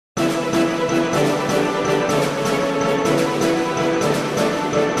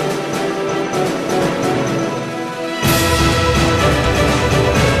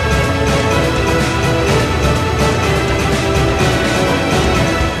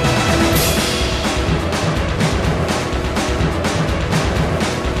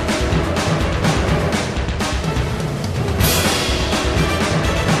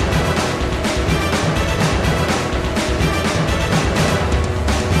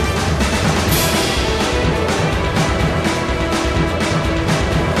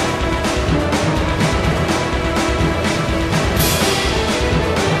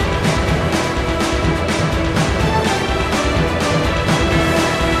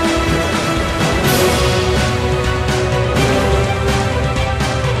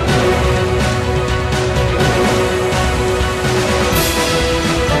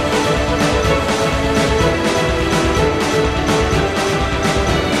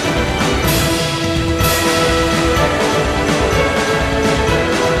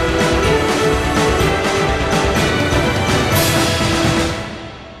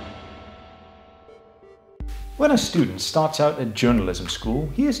When a student starts out at journalism school,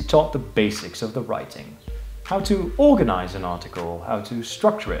 he is taught the basics of the writing. How to organize an article, how to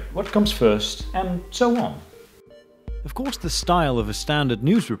structure it, what comes first, and so on. Of course, the style of a standard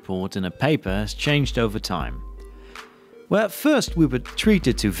news report in a paper has changed over time. Where at first we were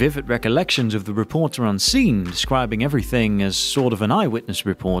treated to vivid recollections of the reporter on scene, describing everything as sort of an eyewitness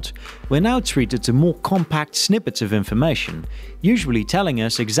report, we're now treated to more compact snippets of information, usually telling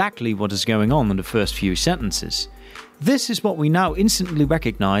us exactly what is going on in the first few sentences. This is what we now instantly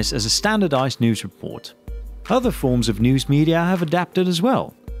recognize as a standardized news report. Other forms of news media have adapted as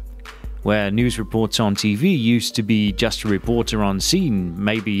well. Where news reports on TV used to be just a reporter on scene,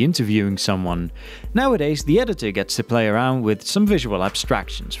 maybe interviewing someone, nowadays the editor gets to play around with some visual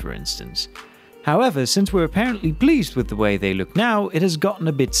abstractions, for instance. However, since we're apparently pleased with the way they look now, it has gotten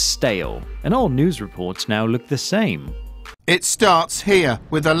a bit stale, and all news reports now look the same. It starts here,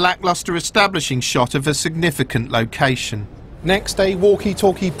 with a lackluster establishing shot of a significant location. Next, a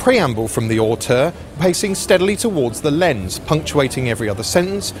walkie-talkie preamble from the auteur, pacing steadily towards the lens, punctuating every other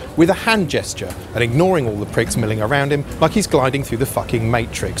sentence with a hand gesture and ignoring all the pricks milling around him like he's gliding through the fucking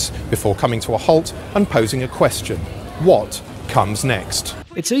Matrix, before coming to a halt and posing a question. What comes next?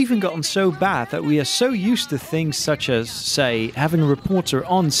 It's even gotten so bad that we are so used to things such as, say, having a reporter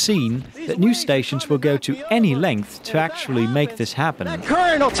on scene, that news stations will go to any length to actually make this happen. That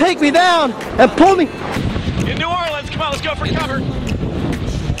current will take me down and pull me... In New Orleans, come on, let's go for cover.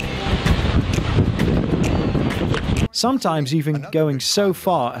 Sometimes even going so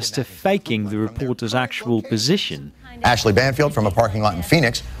far as to faking the reporter's actual position. Ashley Banfield from a parking lot in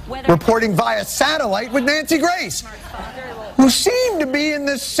Phoenix, reporting via satellite with Nancy Grace, who seemed to be in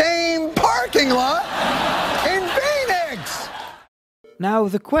the same parking lot in Phoenix. Now,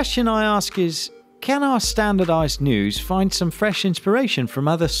 the question I ask is, can our standardized news find some fresh inspiration from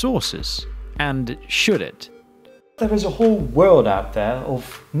other sources? And should it? There is a whole world out there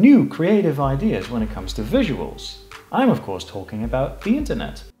of new creative ideas when it comes to visuals. I'm of course talking about the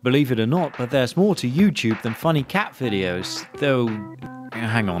internet. Believe it or not, but there's more to YouTube than funny cat videos, though...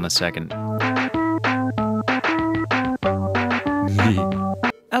 hang on a second.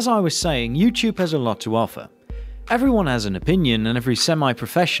 As I was saying, YouTube has a lot to offer. Everyone has an opinion, and every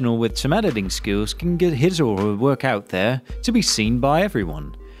semi-professional with some editing skills can get his or her work out there to be seen by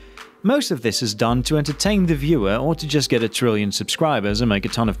everyone. Most of this is done to entertain the viewer or to just get a trillion subscribers and make a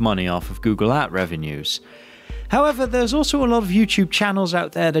ton of money off of Google ad revenues. However, there's also a lot of YouTube channels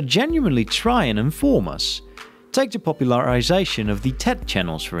out there that genuinely try and inform us. Take the popularization of the TED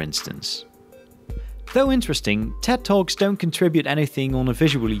channels, for instance. Though interesting, TED Talks don't contribute anything on a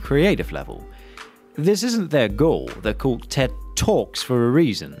visually creative level. This isn't their goal, they're called TED Talks for a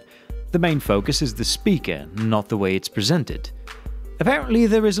reason. The main focus is the speaker, not the way it's presented. Apparently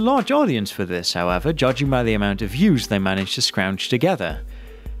there is a large audience for this, however, judging by the amount of views they manage to scrounge together.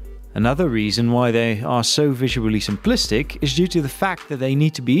 Another reason why they are so visually simplistic is due to the fact that they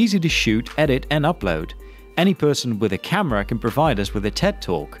need to be easy to shoot, edit and upload. Any person with a camera can provide us with a TED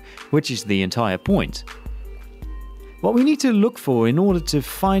Talk, which is the entire point. What we need to look for in order to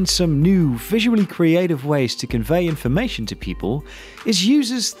find some new, visually creative ways to convey information to people is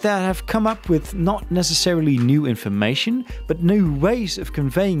users that have come up with not necessarily new information, but new ways of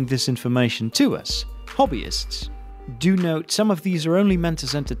conveying this information to us. Hobbyists. Do note, some of these are only meant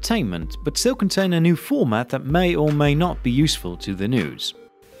as entertainment, but still contain a new format that may or may not be useful to the news.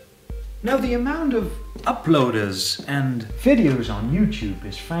 Now, the amount of uploaders and videos on YouTube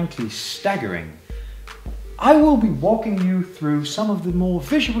is frankly staggering. I will be walking you through some of the more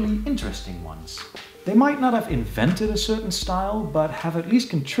visually interesting ones. They might not have invented a certain style, but have at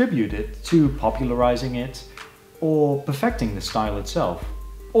least contributed to popularizing it or perfecting the style itself.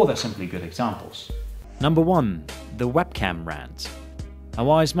 Or they're simply good examples. Number 1. The webcam rant. A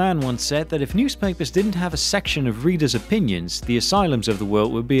wise man once said that if newspapers didn't have a section of readers' opinions, the asylums of the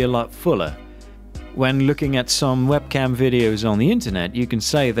world would be a lot fuller. When looking at some webcam videos on the internet, you can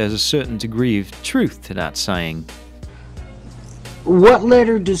say there's a certain degree of truth to that saying. What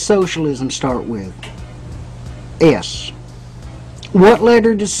letter does socialism start with? S. What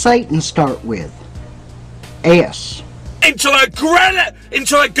letter does Satan start with? S. Into a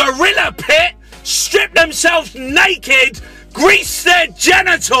gorilla pit, strip themselves naked, grease their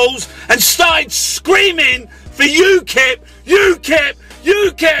genitals, and started screaming for UKIP, UKIP,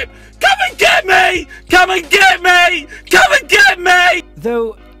 UKIP. Come and get me! Come and get me! Come and get me!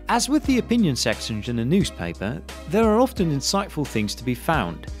 Though, as with the opinion sections in a newspaper, there are often insightful things to be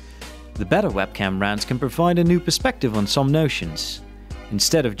found. The better webcam rants can provide a new perspective on some notions,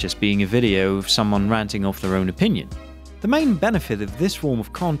 instead of just being a video of someone ranting off their own opinion. The main benefit of this form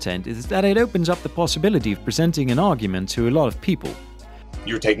of content is that it opens up the possibility of presenting an argument to a lot of people.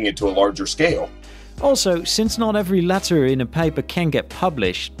 You're taking it to a larger scale. Also, since not every letter in a paper can get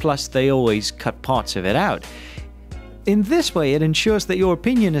published, plus they always cut parts of it out, in this way it ensures that your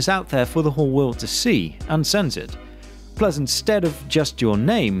opinion is out there for the whole world to see, uncensored. Plus, instead of just your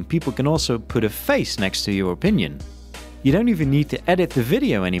name, people can also put a face next to your opinion. You don't even need to edit the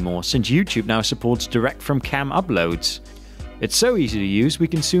video anymore, since YouTube now supports direct from cam uploads. It's so easy to use, we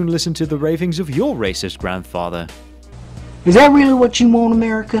can soon listen to the ravings of your racist grandfather. Is that really what you want,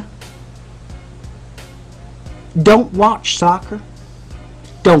 America? Don't watch soccer.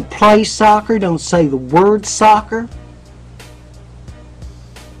 Don't play soccer. Don't say the word soccer.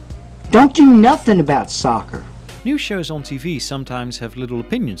 Don't do nothing about soccer. New shows on TV sometimes have little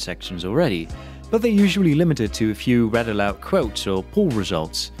opinion sections already, but they're usually limited to a few read-aloud quotes or poll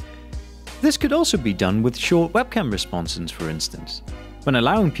results. This could also be done with short webcam responses, for instance. When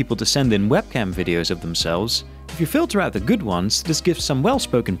allowing people to send in webcam videos of themselves, if you filter out the good ones, this gives some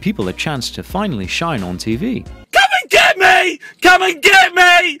well-spoken people a chance to finally shine on TV. Come and get me! Come and get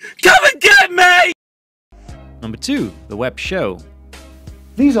me! Come and get me! Number 2. The web show.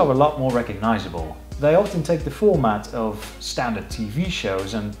 These are a lot more recognizable. They often take the format of standard TV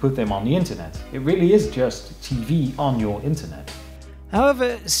shows and put them on the internet. It really is just TV on your internet.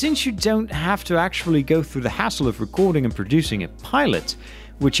 However, since you don't have to actually go through the hassle of recording and producing a pilot,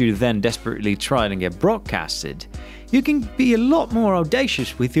 which you then desperately try and get broadcasted, you can be a lot more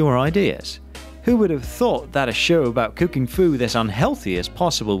audacious with your ideas. Who would have thought that a show about cooking food as unhealthy as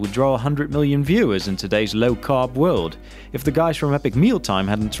possible would draw 100 million viewers in today's low-carb world, if the guys from Epic Mealtime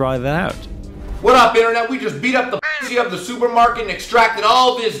hadn't tried that out? What up, Internet? We just beat up the pussy of the supermarket and extracted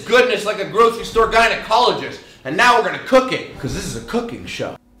all this goodness like a grocery store gynecologist. And now we're gonna cook it, because this is a cooking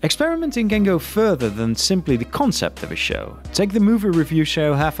show. Experimenting can go further than simply the concept of a show. Take the movie review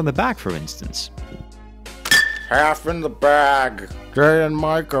show Half in the Bag, for instance. Half in the bag. Jay and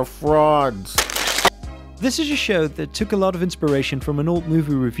Mike are frauds. This is a show that took a lot of inspiration from an old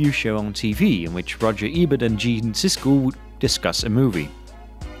movie review show on TV in which Roger Ebert and Gene Siskel would discuss a movie.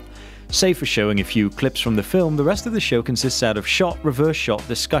 Save for showing a few clips from the film, the rest of the show consists out of shot, reverse shot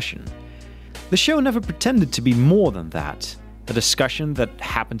discussion. The show never pretended to be more than that, a discussion that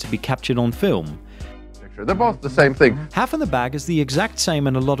happened to be captured on film. They're both the same thing. Half in the Bag is the exact same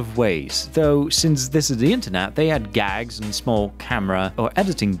in a lot of ways, though since this is the internet, they add gags and small camera or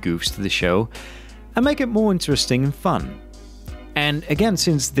editing goofs to the show and make it more interesting and fun. And again,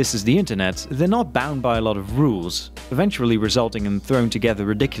 since this is the internet, they're not bound by a lot of rules, eventually resulting in throwing together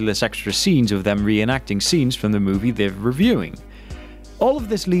ridiculous extra scenes of them reenacting scenes from the movie they're reviewing. All of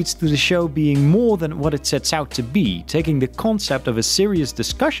this leads to the show being more than what it sets out to be, taking the concept of a serious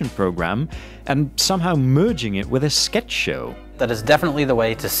discussion program and somehow merging it with a sketch show. That is definitely the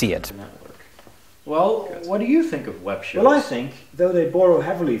way to see it. Well, what do you think of web shows? Well, I think, though they borrow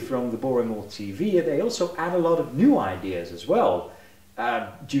heavily from the boring old TV, they also add a lot of new ideas as well.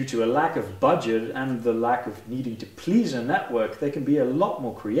 Due to a lack of budget and the lack of needing to please a network, they can be a lot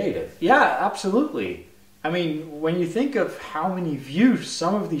more creative. Yeah, absolutely. I mean, when you think of how many views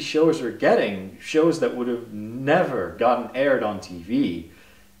some of these shows are getting, shows that would have never gotten aired on TV,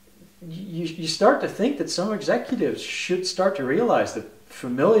 you start to think that some executives should start to realize that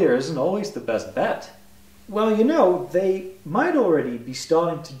familiar isn't always the best bet. Well, you know, they might already be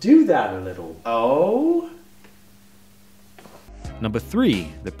starting to do that a little. Oh? Number 3,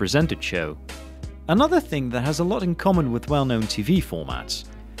 the presented show. Another thing that has a lot in common with well-known TV formats.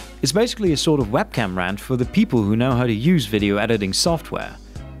 It's basically a sort of webcam rant for the people who know how to use video editing software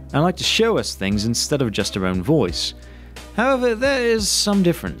and like to show us things instead of just their own voice. However, there is some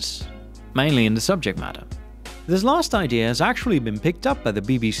difference, mainly in the subject matter. This last idea has actually been picked up by the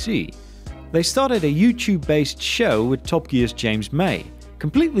BBC. They started a YouTube-based show with Top Gear's James May,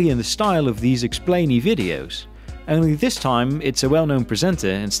 completely in the style of these explainy videos. Only this time it's a well-known presenter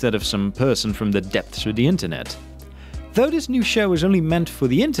instead of some person from the depths of the internet. Though this new show is only meant for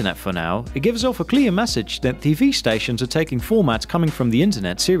the internet for now, it gives off a clear message that TV stations are taking formats coming from the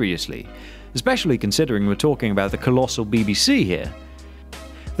internet seriously, especially considering we're talking about the colossal BBC here.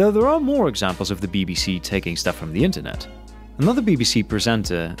 Though there are more examples of the BBC taking stuff from the internet. Another BBC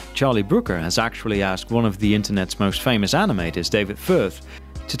presenter, Charlie Brooker, has actually asked one of the internet's most famous animators, David Firth,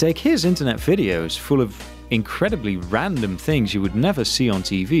 to take his internet videos full of incredibly random things you would never see on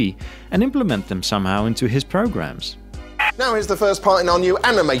TV and implement them somehow into his programs. Now here's the first part in our new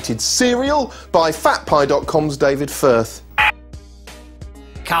animated serial by FatPie.com's David Firth.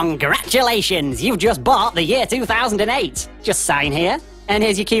 Congratulations, you've just bought the year 2008. Just sign here, And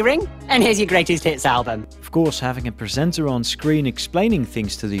here's your keyring, and here's your greatest hits album. Of course, having a presenter on screen explaining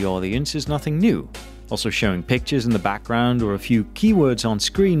things to the audience is nothing new. Also, showing pictures in the background or a few keywords on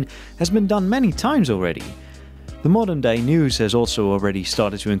screen has been done many times already. The modern day news has also already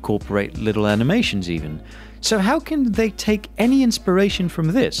started to incorporate little animations even. So how can they take any inspiration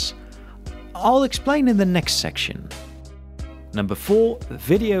from this? I'll explain in the next section. Number 4.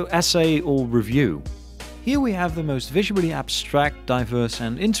 Video essay or review. Here we have the most visually abstract, diverse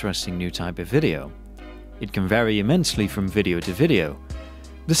and interesting new type of video. It can vary immensely from video to video.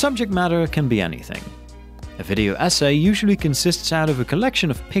 The subject matter can be anything. A video essay usually consists out of a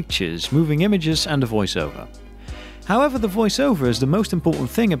collection of pictures, moving images and a voiceover. However, the voiceover is the most important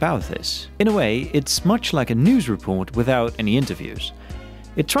thing about this. In a way, it's much like a news report without any interviews.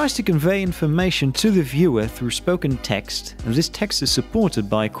 It tries to convey information to the viewer through spoken text, and this text is supported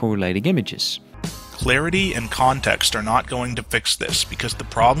by correlating images. Clarity and context are not going to fix this because the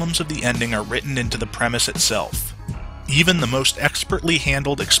problems of the ending are written into the premise itself. Even the most expertly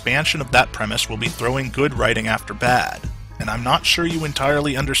handled expansion of that premise will be throwing good writing after bad, and I'm not sure you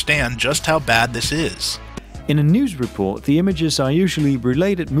entirely understand just how bad this is. In a news report, the images are usually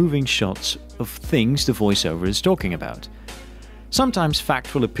related moving shots of things the voiceover is talking about. Sometimes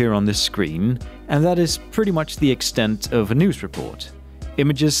fact will appear on the screen, and that is pretty much the extent of a news report.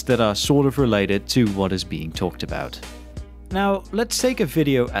 Images that are sort of related to what is being talked about. Now, let's take a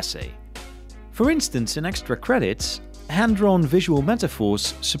video essay. For instance, in extra credits, hand-drawn visual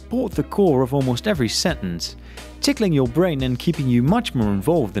metaphors support the core of almost every sentence, tickling your brain and keeping you much more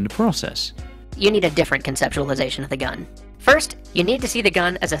involved in the process. You need a different conceptualization of the gun. First, you need to see the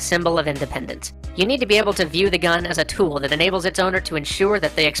gun as a symbol of independence. You need to be able to view the gun as a tool that enables its owner to ensure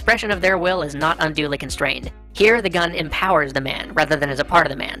that the expression of their will is not unduly constrained. Here, the gun empowers the man, rather than as a part of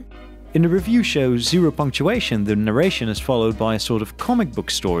the man. In the review show Zero Punctuation, the narration is followed by a sort of comic book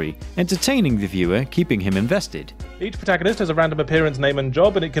story, entertaining the viewer, keeping him invested. Each protagonist has a random appearance, name and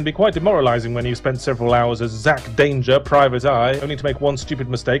job, and it can be quite demoralizing when you spend several hours as Zack Danger, Private Eye, only to make one stupid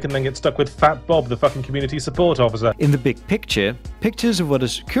mistake and then get stuck with Fat Bob, the fucking community support officer. In the big picture, pictures of what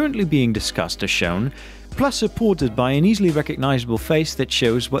is currently being discussed are shown, plus supported by an easily recognizable face that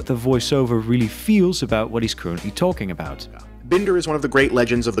shows what the voiceover really feels about what he's currently talking about. Binder is one of the great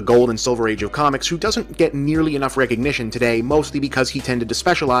legends of the Gold and Silver Age of comics who doesn't get nearly enough recognition today, mostly because he tended to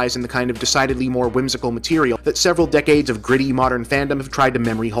specialize in the kind of decidedly more whimsical material that several decades of gritty modern fandom have tried to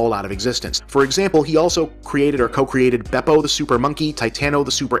memory hole out of existence. For example, he also created or co-created Beppo the Super Monkey, Titano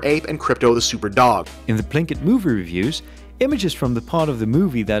the Super Ape, and Crypto the Super Dog. In the Plinkett movie reviews, images from the part of the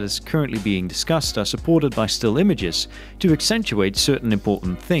movie that is currently being discussed are supported by still images to accentuate certain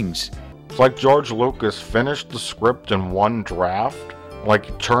important things. It's like George Lucas finished the script in one draft, like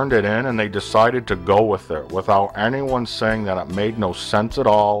he turned it in and they decided to go with it without anyone saying that it made no sense at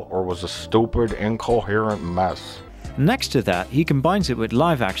all or was a stupid, incoherent mess. Next to that, he combines it with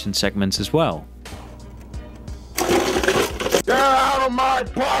live action segments as well. Get out of my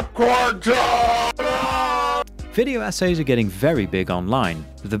popcorn jar! Video essays are getting very big online,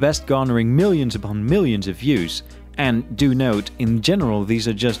 with the best garnering millions upon millions of views. And do note, in general these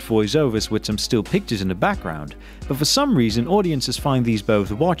are just voiceovers with some still pictures in the background, but for some reason audiences find these both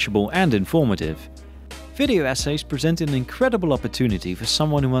watchable and informative. Video essays present an incredible opportunity for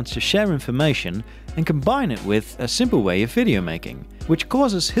someone who wants to share information and combine it with a simple way of video making, which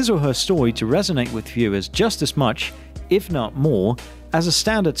causes his or her story to resonate with viewers just as much, if not more, as a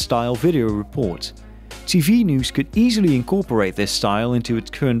standard style video report. TV news could easily incorporate this style into its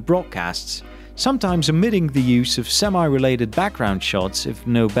current broadcasts, sometimes omitting the use of semi-related background shots if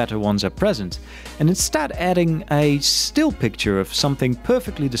no better ones are present, and instead adding a still picture of something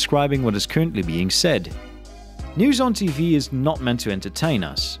perfectly describing what is currently being said. News on TV is not meant to entertain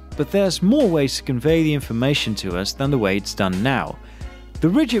us, but there's more ways to convey the information to us than the way it's done now. The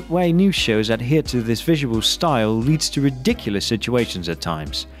rigid way news shows adhere to this visual style leads to ridiculous situations at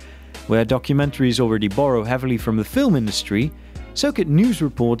times. Where documentaries already borrow heavily from the film industry, so could news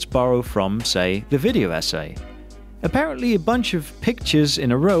reports borrow from, say, the video essay. Apparently a bunch of pictures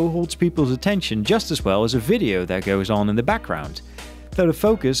in a row holds people's attention just as well as a video that goes on in the background, though the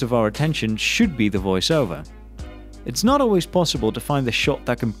focus of our attention should be the voiceover. It's not always possible to find the shot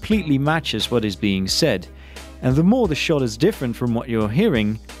that completely matches what is being said, and the more the shot is different from what you're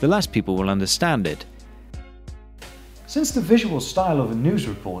hearing, the less people will understand it. Since the visual style of a news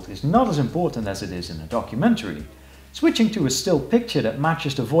report is not as important as it is in a documentary, switching to a still picture that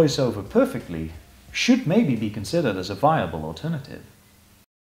matches the voiceover perfectly should maybe be considered as a viable alternative.